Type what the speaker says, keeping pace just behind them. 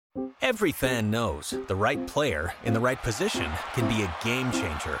Every fan knows the right player in the right position can be a game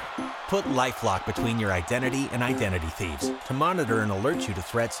changer. Put LifeLock between your identity and identity thieves to monitor and alert you to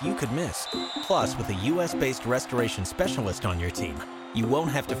threats you could miss. Plus, with a U.S.-based restoration specialist on your team, you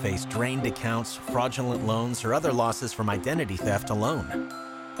won't have to face drained accounts, fraudulent loans, or other losses from identity theft alone.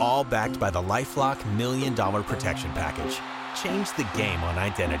 All backed by the LifeLock $1 Million Protection Package. Change the game on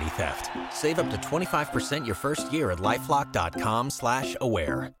identity theft. Save up to 25% your first year at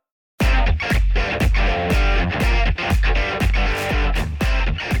LifeLock.com/aware.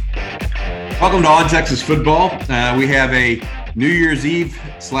 Welcome to On Texas Football. We have a New Year's Eve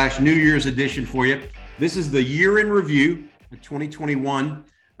 / New Year's edition for you. This is the year in review of 2021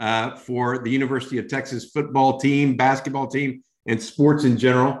 for the University of Texas football team, basketball team, and sports in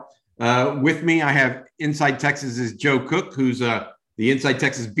general. With me, I have Inside Texas's Joe Cook, who's the Inside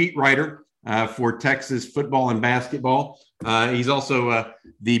Texas beat writer for Texas football and basketball. He's also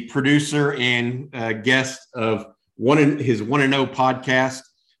the producer and guest of his 1-0 podcast,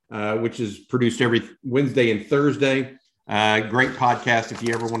 which is produced every Wednesday and Thursday. Great podcast if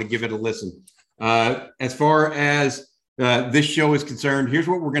you ever want to give it a listen. As far as this show is concerned, here's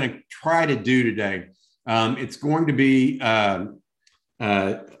what we're going to try to do today. It's going to be a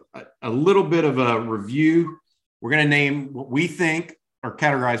little bit of a review. We're going to name what we think, or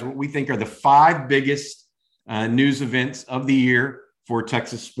categorize what we think are the 5 biggest news events of the year for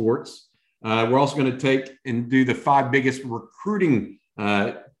Texas sports. We're also going to take and do the 5 biggest recruiting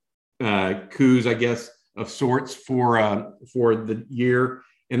coups, I guess, of sorts for the year.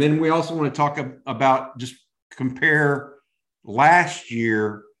 And then we also want to talk about just compare last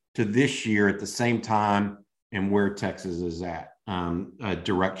year to this year at the same time and where Texas is at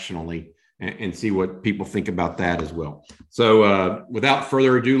directionally, and see what people think about that as well. So without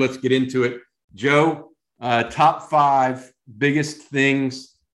further ado, let's get into it. Joe, top 5 biggest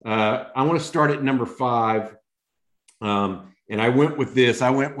things. I want to start at number 5. And I went with this. I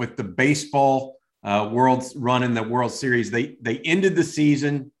went with the baseball world's run in the World Series. They ended the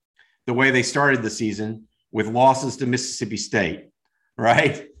season the way they started the season, with losses to Mississippi State,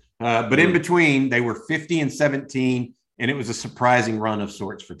 right? But in between, they were 50-17, and it was a surprising run of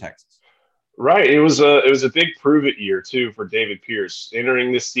sorts for Texas. Right. It was a big prove it year too for David Pierce.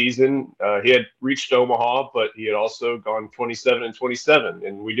 Entering this season, he had reached Omaha, but he had also gone 27-27,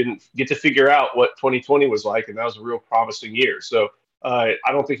 and we didn't get to figure out what 2020 was like, and that was a real promising year. So I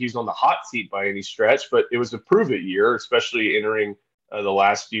don't think he's on the hot seat by any stretch, but it was a prove it year, especially entering the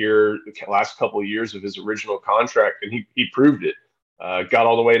last couple of years of his original contract, and he proved it. Got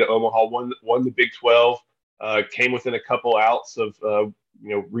all the way to Omaha, won the Big 12, came within a couple outs of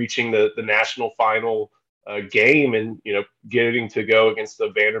reaching the national final game, and getting to go against the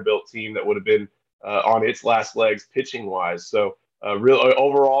Vanderbilt team that would have been on its last legs pitching wise. So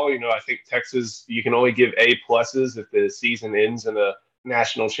overall, I think Texas, you can only give A pluses if the season ends in a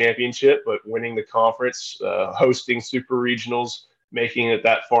national championship, but winning the conference, hosting super regionals, making it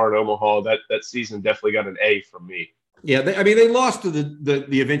that far in Omaha, that season definitely got an A from me. Yeah, they lost to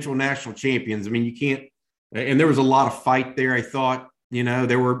the eventual national champions. I mean, you can't, and there was a lot of fight there, I thought.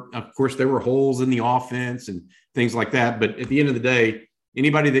 There were holes in the offense and things like that. But at the end of the day,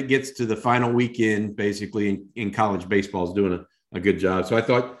 anybody that gets to the final weekend, basically in college baseball, is doing a good job. So I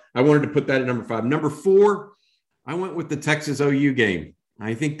thought I wanted to put that at number 5. Number 4, I went with the Texas OU game.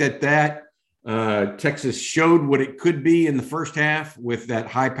 I think that Texas showed what it could be in the first half with that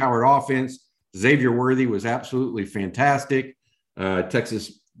high-powered offense. Xavier Worthy was absolutely fantastic.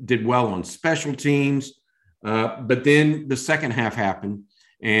 Texas did well on special teams. But then the second half happened,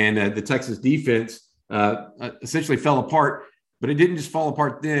 and the Texas defense essentially fell apart. But it didn't just fall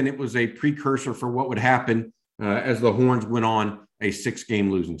apart then. It was a precursor for what would happen as the Horns went on a 6-game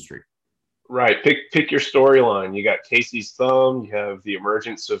losing streak. Right. Pick your storyline. You got Casey's thumb. You have the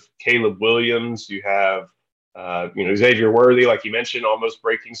emergence of Caleb Williams. You have Xavier Worthy, like you mentioned, almost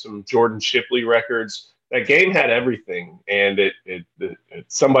breaking some Jordan Shipley records. That game had everything, and it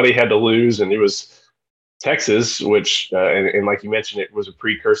somebody had to lose, and it was Texas, which, and like you mentioned, it was a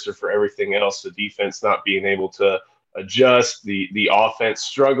precursor for everything else. The defense not being able to adjust, the offense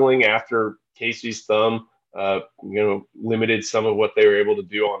struggling after Casey's thumb, limited some of what they were able to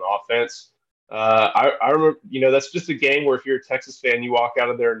do on offense. I remember, that's just a game where if you're a Texas fan, you walk out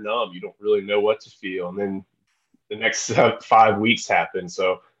of there numb. You don't really know what to feel. And then the next 5 weeks happen.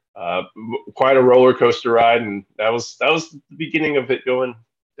 So quite a roller coaster ride. And that was the beginning of it going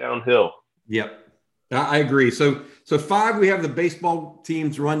downhill. Yep. I agree. So 5, we have the baseball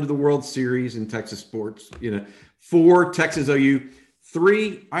team's run to the World Series in Texas sports. 4, Texas OU.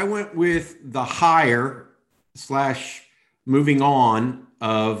 3, I went with the higher / moving on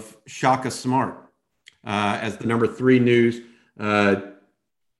of Shaka Smart as the number 3 news.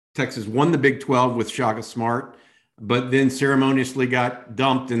 Texas won the Big 12 with Shaka Smart, but then ceremoniously got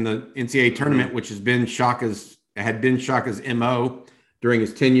dumped in the NCAA tournament, which had been Shaka's MO during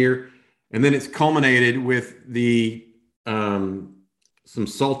his tenure. And then it's culminated with the some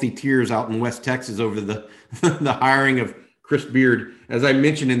salty tears out in West Texas over the the hiring of Chris Beard. As I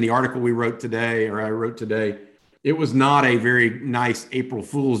mentioned in the article I wrote today, it was not a very nice April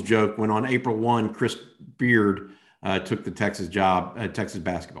Fool's joke when on April 1, Chris Beard took the Texas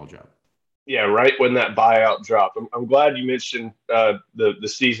basketball job. Yeah, right when that buyout dropped. I'm glad you mentioned the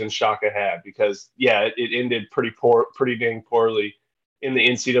season Shaka had, because it ended pretty dang poorly in the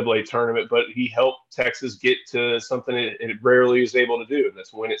NCAA tournament, but he helped Texas get to something it rarely is able to do, and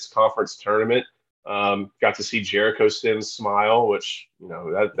that's win its conference tournament. Got to see Jericho Sims smile, which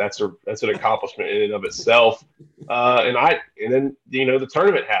that's an accomplishment in and of itself. And then the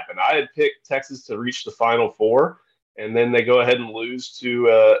tournament happened. I had picked Texas to reach the Final Four, and then they go ahead and lose to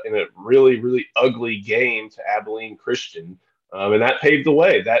in a really, really ugly game to Abilene Christian, and that paved the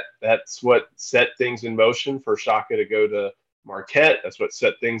way. That's what set things in motion for Shaka to go to Marquette. That's what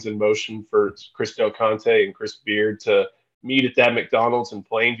set things in motion for Chris Del Conte and Chris Beard to meet at that McDonald's in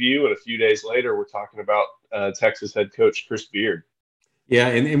Plainview. And a few days later, we're talking about Texas head coach Chris Beard. Yeah,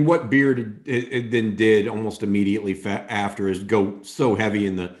 and what Beard then did almost immediately after is go so heavy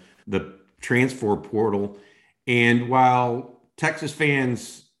in the transfer portal. And while Texas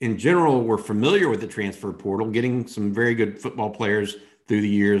fans in general were familiar with the transfer portal, getting some very good football players through the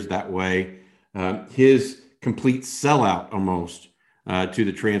years that way, his complete sellout almost to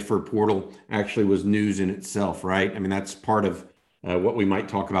the transfer portal actually was news in itself, right? I mean, that's part of what we might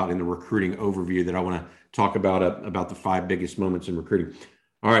talk about in the recruiting overview that I want to talk about the 5 biggest moments in recruiting.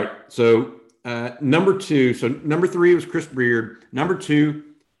 All right, so number 2. So number 3 was Chris Beard. Number 2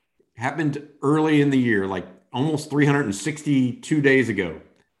 happened early in the year, like almost 362 days ago.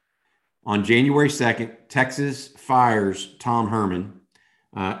 On January 2nd, Texas fires Tom Herman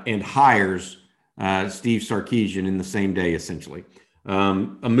and hires Steve Sarkisian in the same day, essentially.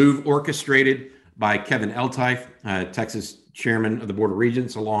 A move orchestrated by Kevin Eltife, Texas chairman of the Board of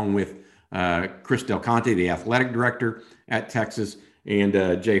Regents, along with Chris Del Conte, the athletic director at Texas, and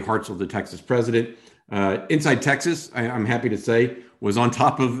Jay Hartzell, the Texas president. Inside Texas, I'm happy to say, was on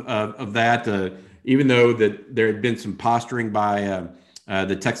top of that, even though that there had been some posturing by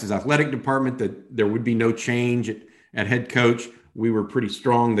the Texas athletic department that there would be no change at head coach. We were pretty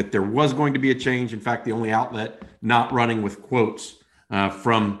strong that there was going to be a change. In fact, the only outlet not running with quotes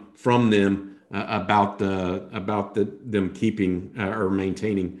from them about them keeping or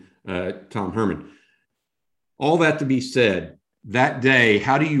maintaining Tom Herman. All that to be said, that day,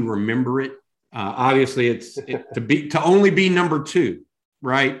 how do you remember it? Obviously, it's to only be number 2,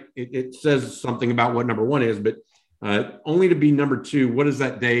 right? It says something about what number 1 is, but only to be number 2. What is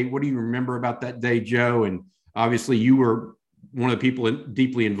that day? What do you remember about that day, Joe? And obviously, you were one of the people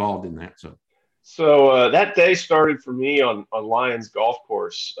deeply involved in that. So that day started for me on Lions golf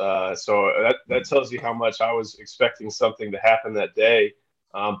course. So that tells you how much I was expecting something to happen that day.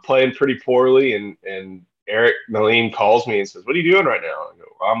 Playing pretty poorly, and Eric Moline calls me and says, "What are you doing right now?" I go,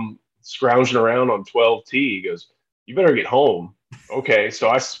 "I'm scrounging around on 12T. He goes, "You better get home." Okay, so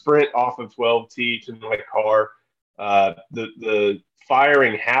I sprint off of 12T to my car. The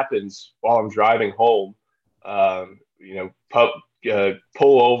firing happens while I'm driving home.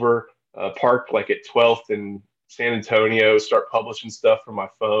 Pull over, park like at 12th in San Antonio, start publishing stuff from my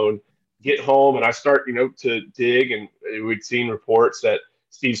phone, get home, and I start, to dig, and we'd seen reports that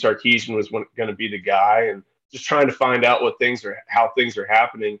Steve Sarkisian was going to be the guy, and just trying to find out how things are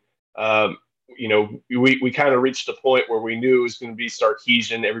happening. We kind of reached a point where we knew it was going to be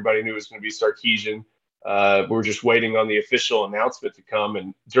Sarkisian. Everybody knew it was going to be Sarkisian. We were just waiting on the official announcement to come.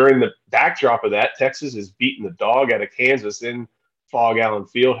 And during the backdrop of that, Texas is beating the dog out of Kansas in Fog Allen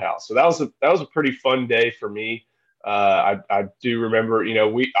Fieldhouse. So that was a pretty fun day for me. I do remember,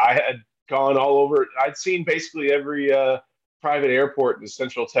 I had gone all over. I'd seen basically every private airport in the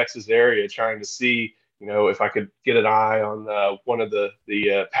Central Texas area, trying to see, if I could get an eye on one of the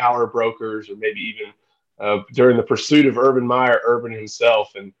power brokers, or maybe even during the pursuit of Urban Meyer, Urban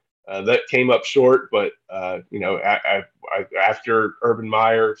himself. And that came up short, but after Urban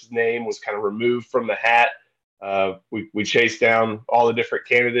Meyer's name was kind of removed from the hat, we chased down all the different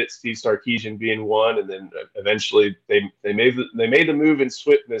candidates, Steve Sarkisian being one, and then eventually they made the move in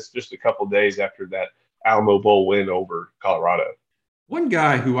swiftness just a couple days after that Alamo Bowl win over Colorado. One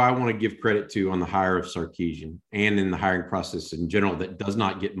guy who I want to give credit to on the hire of Sarkisian and in the hiring process in general that does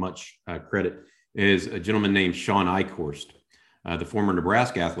not get much credit is a gentleman named Sean Eichhorst. the former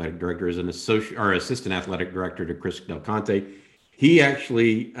Nebraska athletic director, is an assistant athletic director to Chris Del Conte. He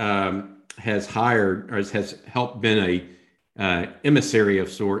actually has hired or has helped been a emissary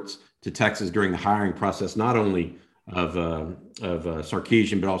of sorts to Texas during the hiring process, not only of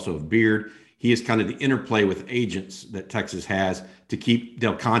Sarkisian, but also of Beard. He is kind of the interplay with agents that Texas has to keep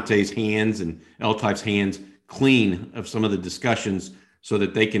Del Conte's hands and L-Type's hands clean of some of the discussions, so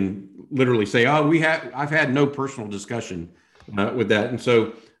that they can literally say, "Oh, I've had no personal discussion with that." And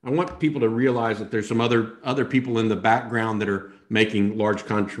so I want people to realize that there's some other people in the background that are making large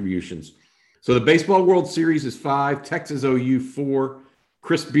contributions. So the Baseball World Series is 5, Texas OU 4,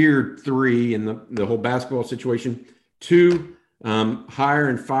 Chris Beard 3 in the whole basketball situation. 2, hire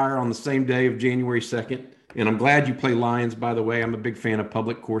and fire on the same day of January 2nd. And I'm glad you play Lions, by the way. I'm a big fan of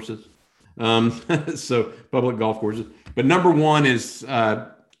public courses. So public golf courses. But number 1 is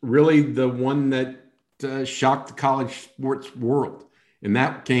really the one that shocked the college sports world. And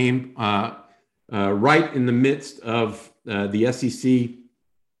that came right in the midst of the SEC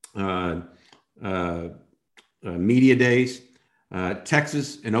media days,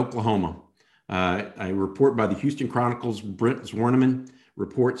 Texas and Oklahoma. A report by the Houston Chronicle's Brent Zwerneman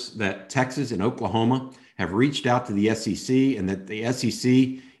reports that Texas and Oklahoma have reached out to the SEC, and that the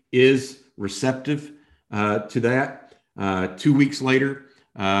SEC is receptive to that. 2 weeks later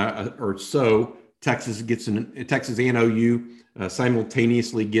or so, Texas and OU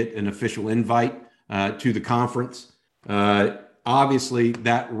simultaneously get an official invite to the conference. Obviously,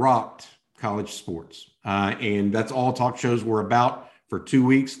 that rocked college sports, and that's all talk shows were about for 2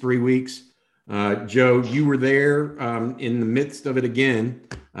 weeks, 3 weeks. Joe, you were there in the midst of it again.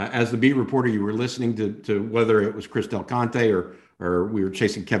 As the beat reporter, you were listening to whether it was Chris Del Conte or we were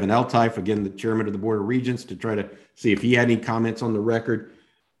chasing Kevin L-Type, again, the chairman of the Board of Regents, to try to see if he had any comments on the record.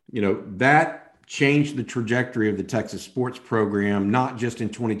 You know, that changed the trajectory of the Texas sports program, not just in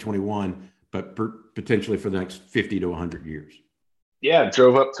 2021, but potentially for the next 50 to 100 years. Yeah,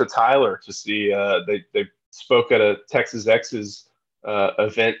 drove up to Tyler to see. They spoke at a Texas X's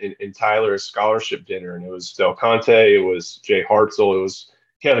event in Tyler's scholarship dinner, and it was Del Conte, it was Jay Hartzell, it was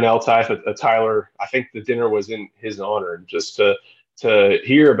Kevin L-Type at Tyler. I think the dinner was in his honor, just to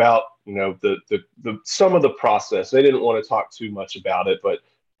hear about the some of the process. They didn't want to talk too much about it, but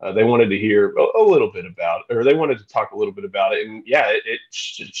they wanted to hear a little bit about it, or they wanted to talk a little bit about it. And yeah, it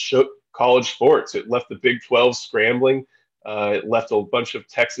shook college sports. It left the Big 12 scrambling. It left a bunch of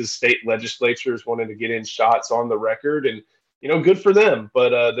Texas state legislatures wanting to get in shots on the record, and good for them.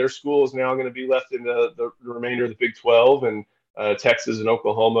 But their school is now going to be left in the remainder of the Big 12, and Texas and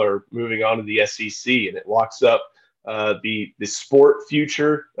Oklahoma are moving on to the SEC, and it locks up the sport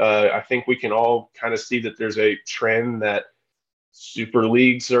future. I think we can all kind of see that there's a trend that super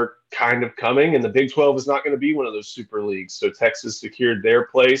leagues are kind of coming, and the Big 12 is not going to be one of those super leagues. So Texas secured their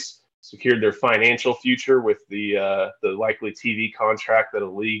place, secured their financial future with the likely TV contract that a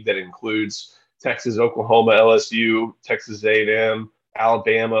league that includes Texas, Oklahoma, LSU, Texas A&M,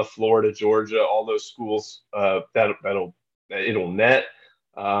 Alabama, Florida, Georgia, all those schools it'll net.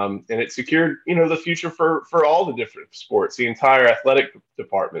 And it secured, the future for all the different sports, the entire athletic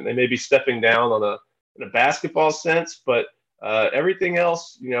department. They may be stepping down in a basketball sense, but everything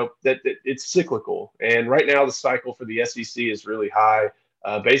else, that it's cyclical. And right now the cycle for the SEC is really high,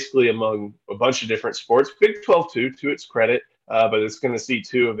 basically among a bunch of different sports. Big 12 too, to its credit, but it's going to see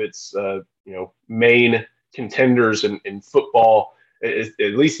two of its main contenders in football. At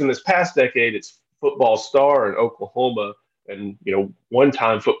least in this past decade, it's football star in Oklahoma, and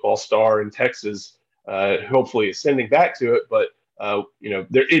one-time football star in Texas, hopefully ascending back to it. But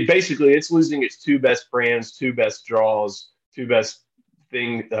it's losing its two best brands, two best draws, two best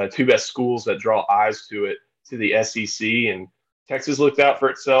schools that draw eyes to it, to the SEC. And Texas looked out for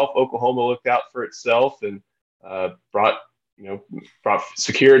itself. Oklahoma looked out for itself, and brought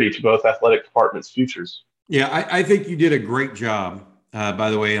security to both athletic departments' futures. Yeah, I think you did a great job, by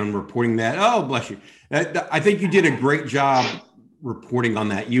the way, on reporting that. Oh, bless you. I think you did a great job reporting on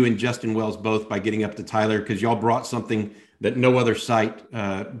that, you and Justin Wells both, by getting up to Tyler, because y'all brought something that no other site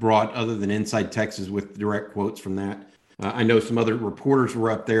brought other than Inside Texas, with direct quotes from that. I know some other reporters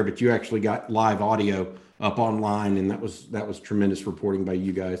were up there, but you actually got live audio up online, and that was tremendous reporting by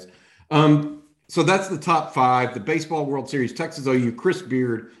you guys. So that's the top 5. The Baseball World Series, Texas OU, Chris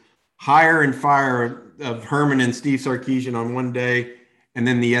Beard, hire and fire of Herman and Steve Sarkisian on one day, and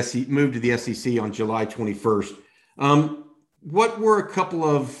then the move to the SEC on July 21st. What were a couple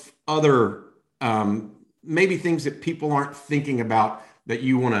of other maybe things that people aren't thinking about that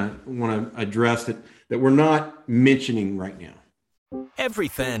you want to address that we're not mentioning right now? Every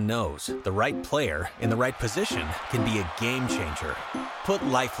fan knows the right player in the right position can be a game changer. Put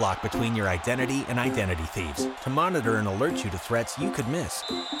LifeLock between your identity and identity thieves to monitor and alert you to threats you could miss.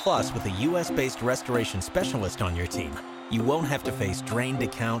 Plus, with a U.S.-based restoration specialist on your team, you won't have to face drained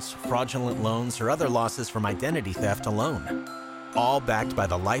accounts, fraudulent loans, or other losses from identity theft alone. All backed by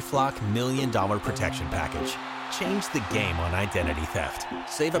the LifeLock $1 Million Protection Package. Change the game on identity theft.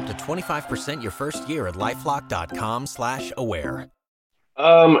 Save up to 25% your first year at LifeLock.com/aware.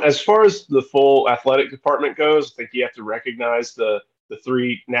 As far as the full athletic department goes, I think you have to recognize the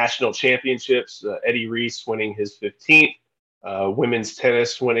three national championships, Eddie Reese winning his 15th, women's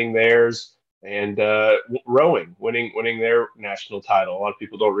tennis winning theirs, and rowing winning their national title. A lot of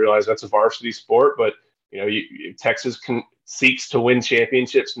people don't realize that's a varsity sport, but Texas seeks to win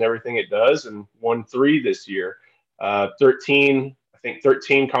championships in everything it does, and won 3 this year. 13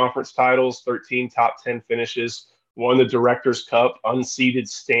 conference titles, 13 top 10 finishes. Won the Directors' Cup, unseeded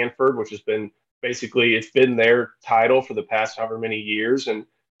Stanford, which has been it's been their title for the past however many years, and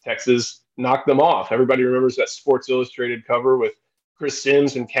Texas knocked them off. Everybody remembers that Sports Illustrated cover with Chris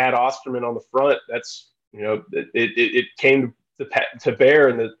Sims and Kat Osterman on the front. That's, it came to bear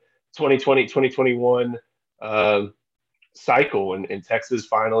in the 2020-2021 cycle, and Texas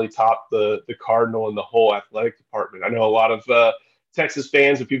finally topped the Cardinal in the whole athletic department. I know a lot of Texas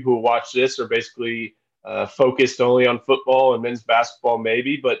fans and people who watch this are basically focused only on football and men's basketball,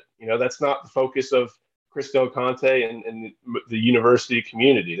 maybe, but that's not the focus of Chris Del Conte and the university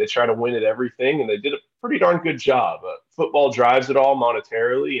community. They try to win at everything, and they did a pretty darn good job. Football drives it all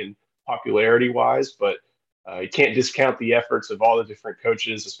monetarily and popularity-wise, but you can't discount the efforts of all the different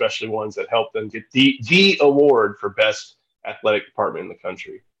coaches, especially ones that helped them get the award for best athletic department in the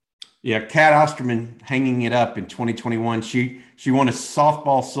country. Yeah, Kat Osterman hanging it up in 2021. She won a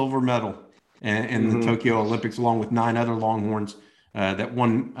softball silver medal in the Tokyo Olympics, along with 9 other Longhorns that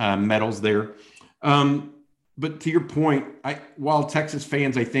won medals there. But to your point, while Texas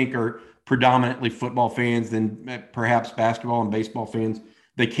fans, I think, are predominantly football fans than perhaps basketball and baseball fans,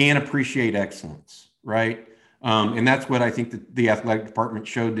 they can appreciate excellence, right? And that's what I think the athletic department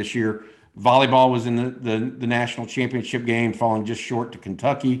showed this year. Volleyball was in the national championship game, falling just short to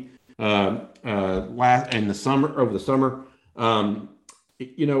Kentucky over the summer.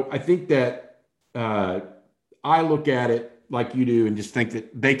 I think that I look at it like you do and just think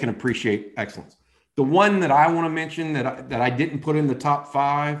that they can appreciate excellence. The one that I want to mention that I didn't put in the top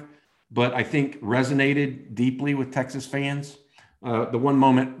 5, but I think resonated deeply with Texas fans, the one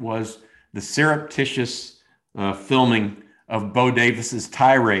moment was the surreptitious filming of Bo Davis's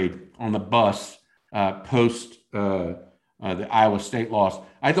tirade on the bus post the Iowa State loss.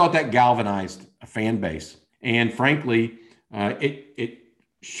 I thought that galvanized a fan base, and frankly, it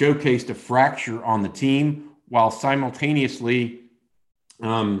showcased a fracture on the team while simultaneously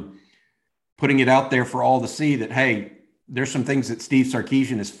putting it out there for all to see that, hey, there's some things that Steve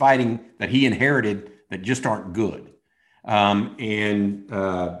Sarkisian is fighting that he inherited that just aren't good.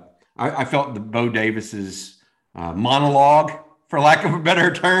 I felt the Bo Davis's monologue, for lack of a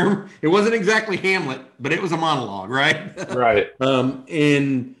better term, it wasn't exactly Hamlet, but it was a monologue, right? Right.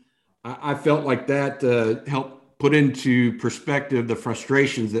 And I felt like that helped put into perspective the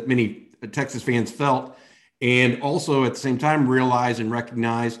frustrations that many Texas fans felt, and also at the same time realize and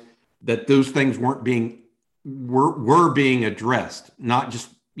recognize that those things were being addressed, not just,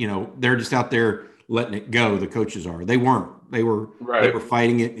 they're just out there letting it go. The coaches are. They weren't. They were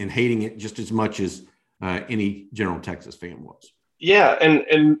fighting it and hating it just as much as any general Texas fan was. Yeah,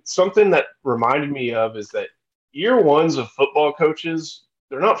 and something that reminded me of is that year ones of football coaches,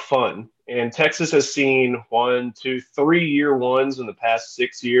 they're not fun. And Texas has seen 1, 2, 3 year ones in the past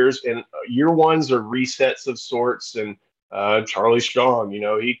 6 years, and year ones are resets of sorts. And Charlie Strong,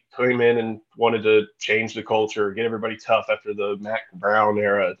 he came in and wanted to change the culture, get everybody tough after the Mac Brown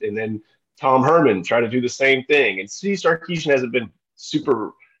era, and then Tom Herman tried to do the same thing. And Steve Sarkisian hasn't been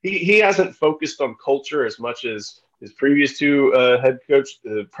super. He hasn't focused on culture as much as his previous 2 head coach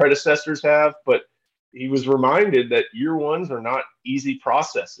predecessors have, but he was reminded that year ones are not easy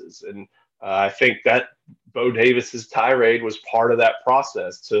processes. And I think that Bo Davis's tirade was part of that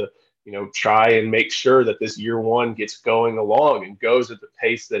process to, try and make sure that this year one gets going along and goes at the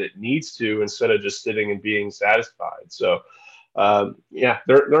pace that it needs to, instead of just sitting and being satisfied. So,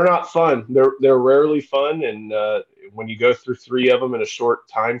 they're not fun. They're rarely fun. And when you go through 3 of them in a short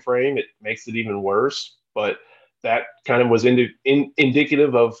time frame, it makes it even worse. But that kind of was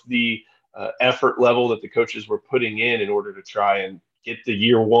indicative of the effort level that the coaches were putting in order to try and get the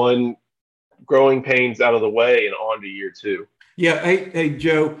year one growing pains out of the way and on to year 2. Yeah. Hey,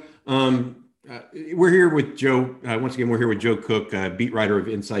 Joe, We're here with Joe. Once again, we're here with Joe Cook, beat writer of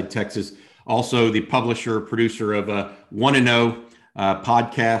Inside Texas, also the publisher, producer of 1-0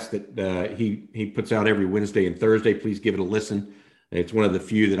 podcast that he puts out every Wednesday and Thursday. Please give it a listen. It's one of the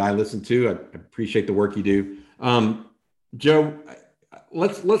few that I listen to. I appreciate the work you do. Joe,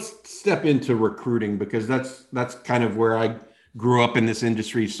 let's step into recruiting, because that's kind of where I grew up in this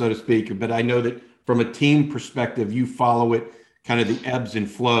industry, so to speak. But I know that from a team perspective, you follow it, kind of the ebbs and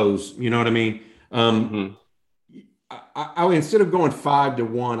flows. You know what I mean? Instead of going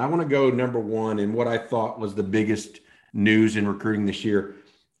 5-1, I want to go number one and what I thought was the biggest news in recruiting this year.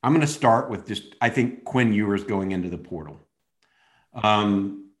 I'm going to start with I think Quinn Ewers going into the portal.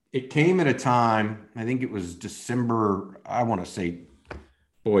 It came at a time, I think it was December 5th,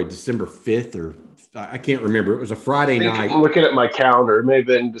 or I can't remember. It was a Friday night. I'm looking at my calendar. It may have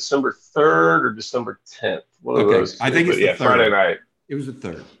been December 3rd or December 10th. One of those two. I think it's the 3rd. Friday night. It was the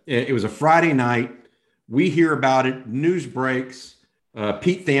 3rd. It was a Friday night. We hear about it. News breaks.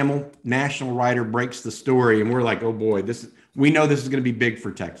 Pete Thamel, national writer, breaks the story, and we're like, oh boy, we know this is going to be big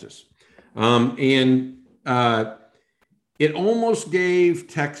for Texas. It almost gave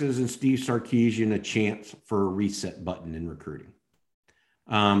Texas and Steve Sarkisian a chance for a reset button in recruiting.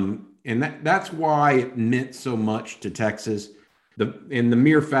 And that's why it meant so much to Texas. The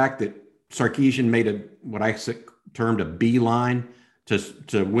mere fact that Sarkisian made what I termed a beeline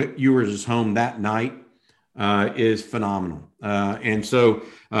to Ewers' home that night is phenomenal. And so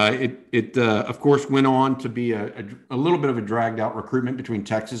it of course went on to be a little bit of a dragged out recruitment between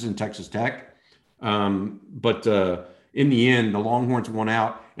Texas and Texas Tech. But in the end, the Longhorns won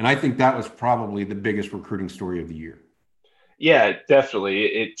out. And I think that was probably the biggest recruiting story of the year. Yeah, definitely.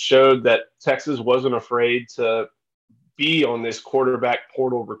 It showed that Texas wasn't afraid to be on this quarterback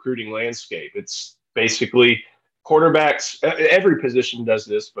portal recruiting landscape. It's basically quarterbacks, every position does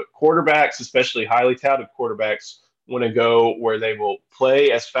this, but quarterbacks, especially highly touted quarterbacks, want to go where they will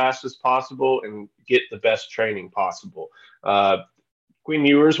play as fast as possible and get the best training possible. Quinn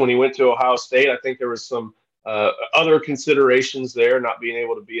Ewers, when he went to Ohio State, I think there was some other considerations there, not being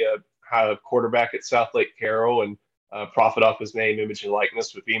able to be a quarterback at South Lake Carroll and profit off his name, image, and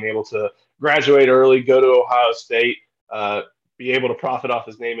likeness, with being able to graduate early, go to Ohio State, be able to profit off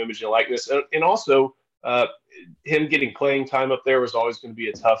his name, image, and likeness. And also him getting playing time up there was always going to be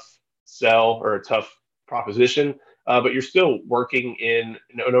a tough sell or a tough proposition. But you're still working in,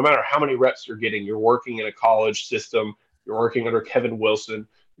 no matter how many reps you're getting, you're working in a college system. You're working under Kevin Wilson.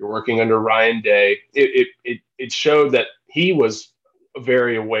 You're working under Ryan Day. It showed that he was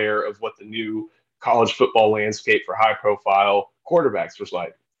very aware of what the new college football landscape for high-profile quarterbacks was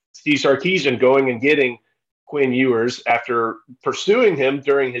like. Steve Sarkisian going and getting Quinn Ewers after pursuing him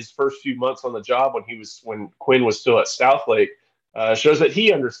during his first few months on the job when Quinn was still at Southlake shows that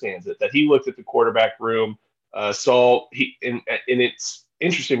he understands it, that he looked at the quarterback room, and it's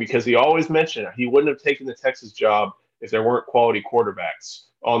interesting because he always mentioned he wouldn't have taken the Texas job if there weren't quality quarterbacks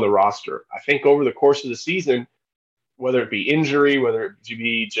on the roster. I think over the course of the season, whether it be injury, whether it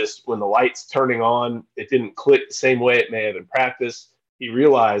be just when the light's turning on, it didn't click the same way it may have in practice. He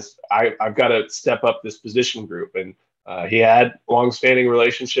realized I've got to step up this position group. And he had longstanding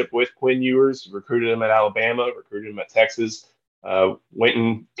relationship with Quinn Ewers, recruited him at Alabama, recruited him at Texas, went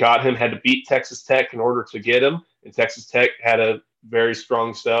and got him, had to beat Texas Tech in order to get him. And Texas Tech had a very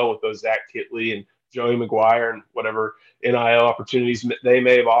strong sell with those Zach Kitley and Joey McGuire and whatever NIL opportunities they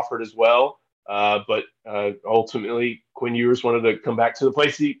may have offered as well. But ultimately, Quinn Ewers wanted to come back to the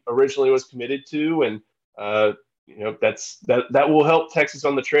place he originally was committed to, and that will help Texas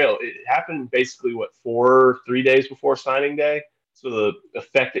on the trail. It happened basically 3 days before signing day, so the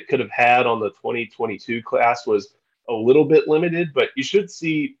effect it could have had on the 2022 class was a little bit limited. But you should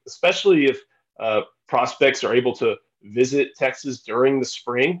see, especially if prospects are able to visit Texas during the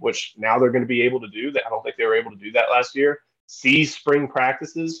spring, which now they're going to be able to do that. I don't think they were able to do that last year. See spring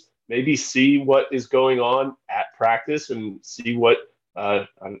practices. Maybe see what is going on at practice and see what I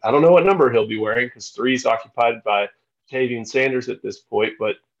don't know what number he'll be wearing, because 3 is occupied by Tavian Sanders at this point,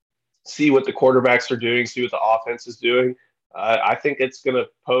 but see what the quarterbacks are doing, see what the offense is doing. I think it's going to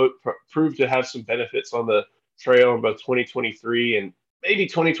prove to have some benefits on the trail in both 2023 and maybe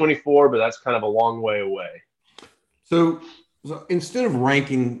 2024, but that's kind of a long way away. So instead of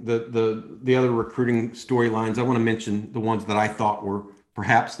ranking the other recruiting storylines, I want to mention the ones that I thought were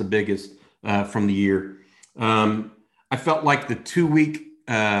perhaps the biggest from the year. I felt like the 2-week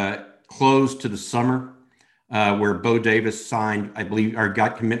close to the summer where Bo Davis signed, I believe, or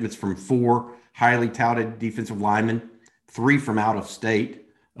got commitments from 4 highly touted defensive linemen, 3 from out of state,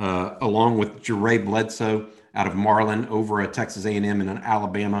 along with Jeray Bledsoe out of Marlin over at Texas A&M and an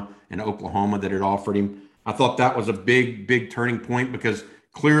Alabama and Oklahoma that had offered him. I thought that was a big turning point because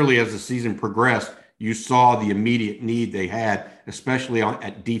clearly as the season progressed, you saw the immediate need they had, especially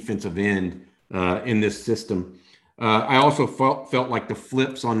at defensive end in this system. I also felt like the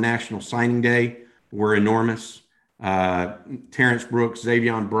flips on National Signing Day were enormous. Terrence Brooks,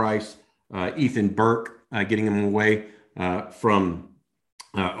 Xavion Bryce, Ethan Burke getting them away from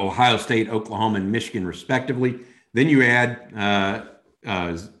Ohio State, Oklahoma, and Michigan, respectively. Then you add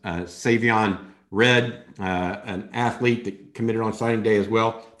Savion Red, an athlete that committed on signing day as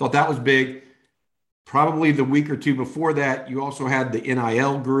well. Thought that was big. Probably the week or two before that, you also had the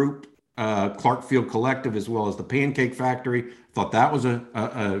NIL group, Clark Field Collective, as well as the Pancake Factory. Thought that was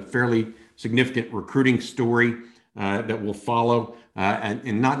a fairly significant recruiting story that will follow,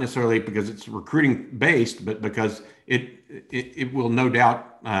 and not necessarily because it's recruiting based, but because it will no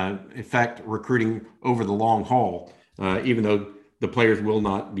doubt affect recruiting over the long haul, even though the players will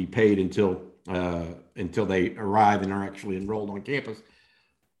not be paid until they arrive and are actually enrolled on campus.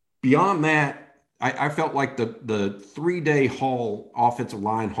 Beyond that, I felt like the 3-day haul, offensive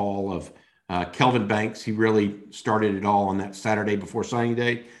line haul of Kelvin Banks, he really started it all on that Saturday before signing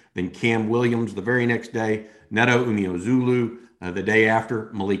day. Then Cam Williams the very next day, Neto Umeozulu the day after,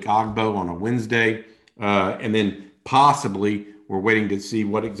 Malik Agbo on a Wednesday, and then possibly we're waiting to see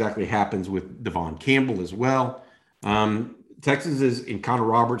what exactly happens with Devon Campbell as well. Texas and Connor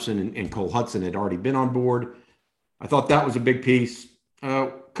Robertson and Cole Hudson had already been on board. I thought that was a big piece.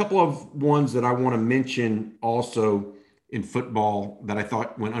 A couple of ones that I want to mention also in football that I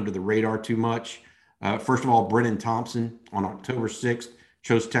thought went under the radar too much. First of all, Brennan Thompson on October 6th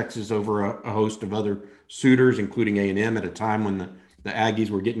chose Texas over a host of other suitors, including A&M at a time when the Aggies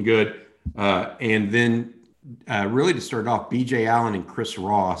were getting good. And then really to start off, B.J. Allen and Chris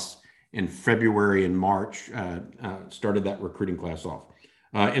Ross in February and March started that recruiting class off.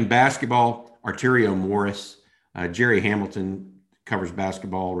 In basketball, Arterio Morris, Jerry Hamilton covers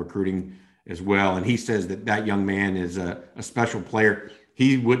basketball recruiting as well, and he says that young man is a special player.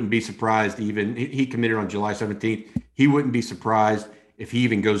 He wouldn't be surprised he committed on July 17th. He wouldn't be surprised if he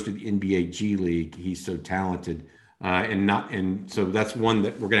even goes to the NBA G League. He's so talented, and so that's one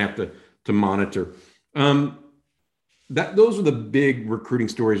that we're going to have to monitor. Those are the big recruiting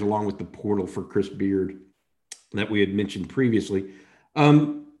stories, along with the portal for Chris Beard that we had mentioned previously.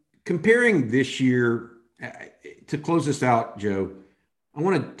 Comparing this year, to close this out, Joe, I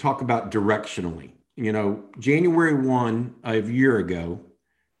want to talk about directionally. January 1 of a year ago,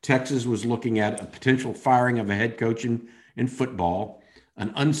 Texas was looking at a potential firing of a head coach in football,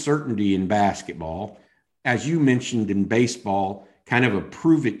 an uncertainty in basketball, as you mentioned in baseball, kind of a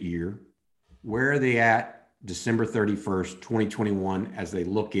prove-it year. Where are they at December 31st, 2021, as they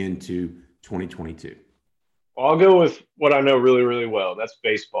look into 2022? I'll go with what I know really, really well. That's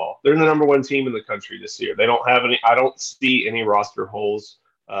baseball. They're the number one team in the country this year. They don't have any. I don't see any roster holes.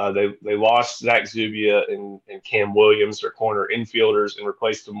 They lost Zach Zubia and Cam Williams, their corner infielders, and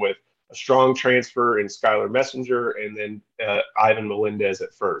replaced them with a strong transfer in Skylar Messenger and then Ivan Melendez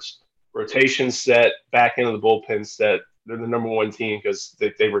at first. Rotation set, back end of the bullpen set. They're the number one team because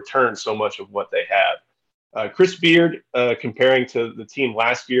they return so much of what they have. Chris Beard, comparing to the team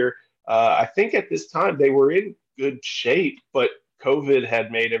last year, I think at this time they were in good shape, but COVID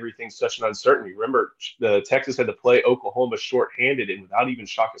had made everything such an uncertainty. Remember, the Texas had to play Oklahoma shorthanded and without even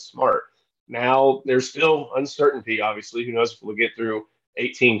Shaka Smart. Now there's still uncertainty. Obviously, who knows if we'll get through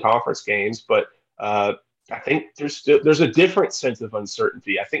 18 conference games, but I think there's a different sense of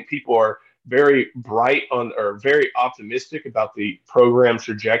uncertainty. I think people are very very optimistic about the program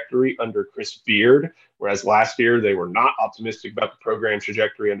trajectory under Chris Beard, whereas last year they were not optimistic about the program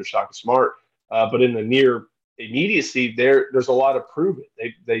trajectory under Shaka Smart. But in the near immediacy, there's a lot of prove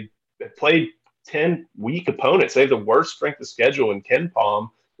it. They played 10 weak opponents. They have the worst strength of schedule in Ken Palm,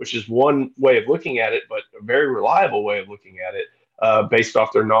 which is one way of looking at it, but a very reliable way of looking at it based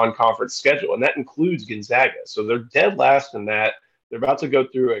off their non-conference schedule, and that includes Gonzaga. So they're dead last in that. They're about to go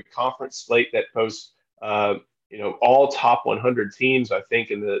through a conference slate that posts, all top 100 teams, I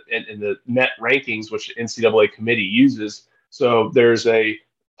think, in the net rankings, which the NCAA committee uses. So there's a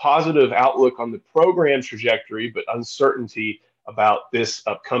positive outlook on the program trajectory, but uncertainty about this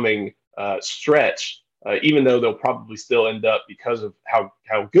upcoming stretch, even though they'll probably still end up, because of how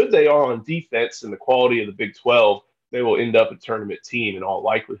good they are on defense and the quality of the Big 12, they will end up a tournament team in all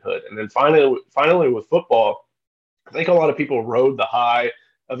likelihood. And then finally with football, I think a lot of people rode the high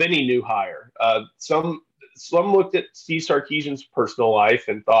of any new hire. Some looked at Steve Sarkisian's personal life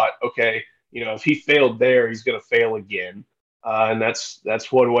and thought, okay, if he failed there, he's going to fail again. And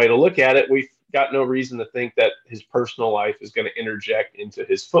that's one way to look at it. got no reason to think that his personal life is going to interject into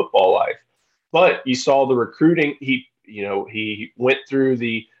his football life. But you saw the recruiting. He went through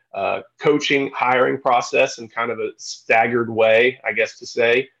the coaching hiring process in kind of a staggered way, I guess to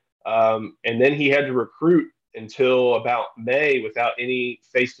say. And then he had to recruit until about May without any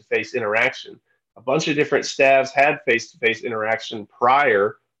face-to-face interaction. A bunch of different staffs had face-to-face interaction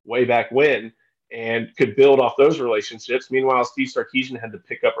prior, way back when, and could build off those relationships. Meanwhile, Steve Sarkisian had to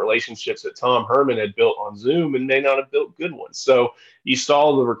pick up relationships that Tom Herman had built on Zoom and may not have built good ones. So you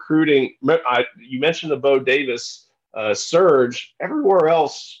saw the recruiting. You mentioned the Bo Davis surge. Everywhere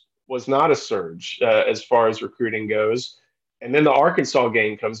else was not a surge as far as recruiting goes. And then the Arkansas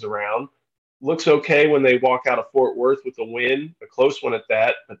game comes around. Looks okay when they walk out of Fort Worth with a win, a close one at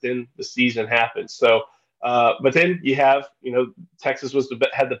that, but then the season happens. So but then you have, Texas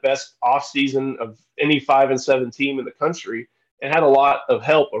had the best offseason of any 5-7 team in the country and had a lot of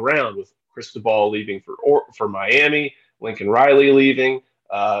help around with Cristobal leaving for Miami, Lincoln Riley leaving,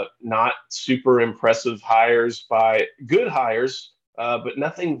 not super impressive hires by good hires, but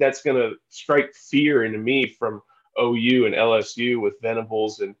nothing that's going to strike fear into me from OU and LSU with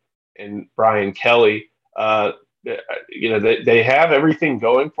Venables and Brian Kelly. They have everything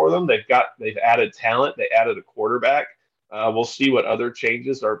going for them. They've added talent. They added a quarterback. We'll see what other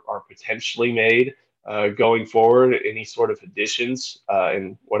changes are potentially made going forward. Any sort of additions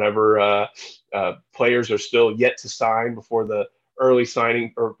and whatever players are still yet to sign before the early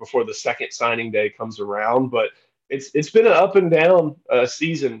signing or before the second signing day comes around. But it's been an up and down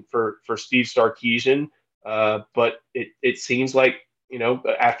season for Steve Sarkisian. But it seems like,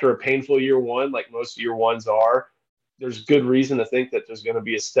 after a painful year one, like most year ones are, there's good reason to think that there's going to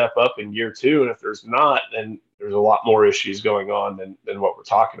be a step up in year two. And if there's not, then there's a lot more issues going on than what we're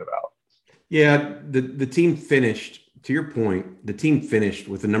talking about. Yeah, the team finished, to your point, the team finished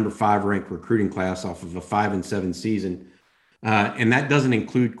with the number 5 ranked recruiting class off of a 5-7 season. And that doesn't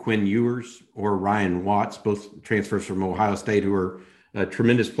include Quinn Ewers or Ryan Watts, both transfers from Ohio State, who are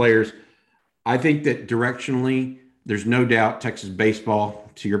tremendous players. I think that directionally, there's no doubt Texas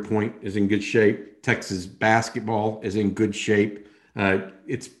baseball, to your point, is in good shape. Texas basketball is in good shape.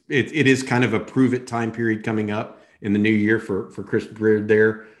 It is kind of a prove-it time period coming up in the new year for Chris Beard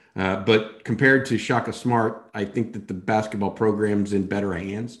there. But compared to Shaka Smart, I think that the basketball program's in better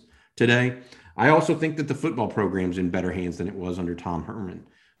hands today. I also think that the football program's in better hands than it was under Tom Herman.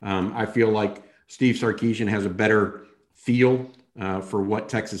 I feel like Steve Sarkisian has a better feel for what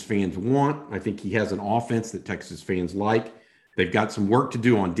Texas fans want. I think he has an offense that Texas fans like. They've got some work to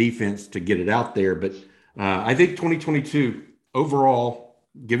do on defense to get it out there. But I think 2022 overall,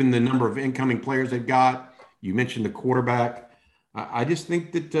 given the number of incoming players they've got, you mentioned the quarterback, I just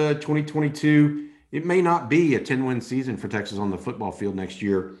think that 2022, it may not be a 10-win season for Texas on the football field next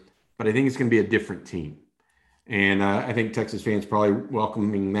year, but I think it's going to be a different team. And I think Texas fans probably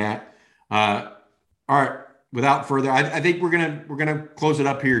welcoming that. All right. Without further, I think we're gonna close it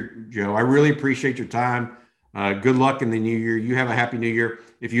up here, Joe. I really appreciate your time. Good luck in the new year. You have a happy new year.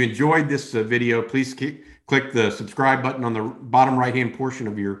 If you enjoyed this video, please click the subscribe button on the bottom right-hand portion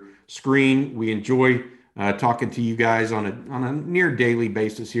of your screen. We enjoy talking to you guys on a near daily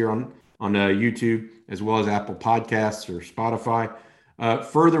basis here on YouTube, as well as Apple Podcasts or Spotify.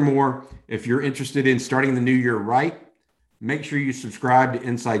 Furthermore, if you're interested in starting the new year right, make sure you subscribe to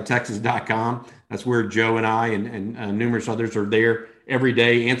InsideTexas.com. That's where Joe and I and numerous others are there every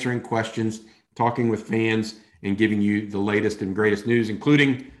day, answering questions, talking with fans, and giving you the latest and greatest news,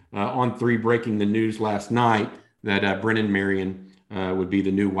 including on 3 breaking the news last night that Brennan Marion would be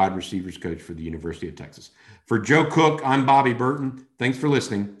the new wide receivers coach for the University of Texas. For Joe Cook, I'm Bobby Burton. Thanks for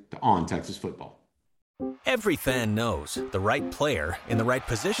listening to On Texas Football. Every fan knows the right player in the right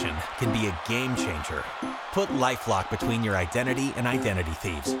position can be a game changer. Put LifeLock between your identity and identity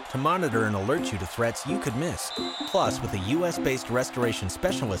thieves to monitor and alert you to threats you could miss. Plus, with a U.S.-based restoration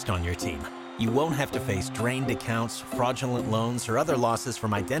specialist on your team, you won't have to face drained accounts, fraudulent loans, or other losses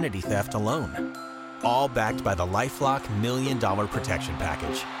from identity theft alone. All backed by the LifeLock $1 Million Protection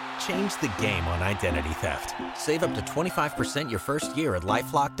Package. Change the game on identity theft. Save up to 25% your first year at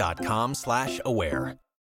LifeLock.com/aware.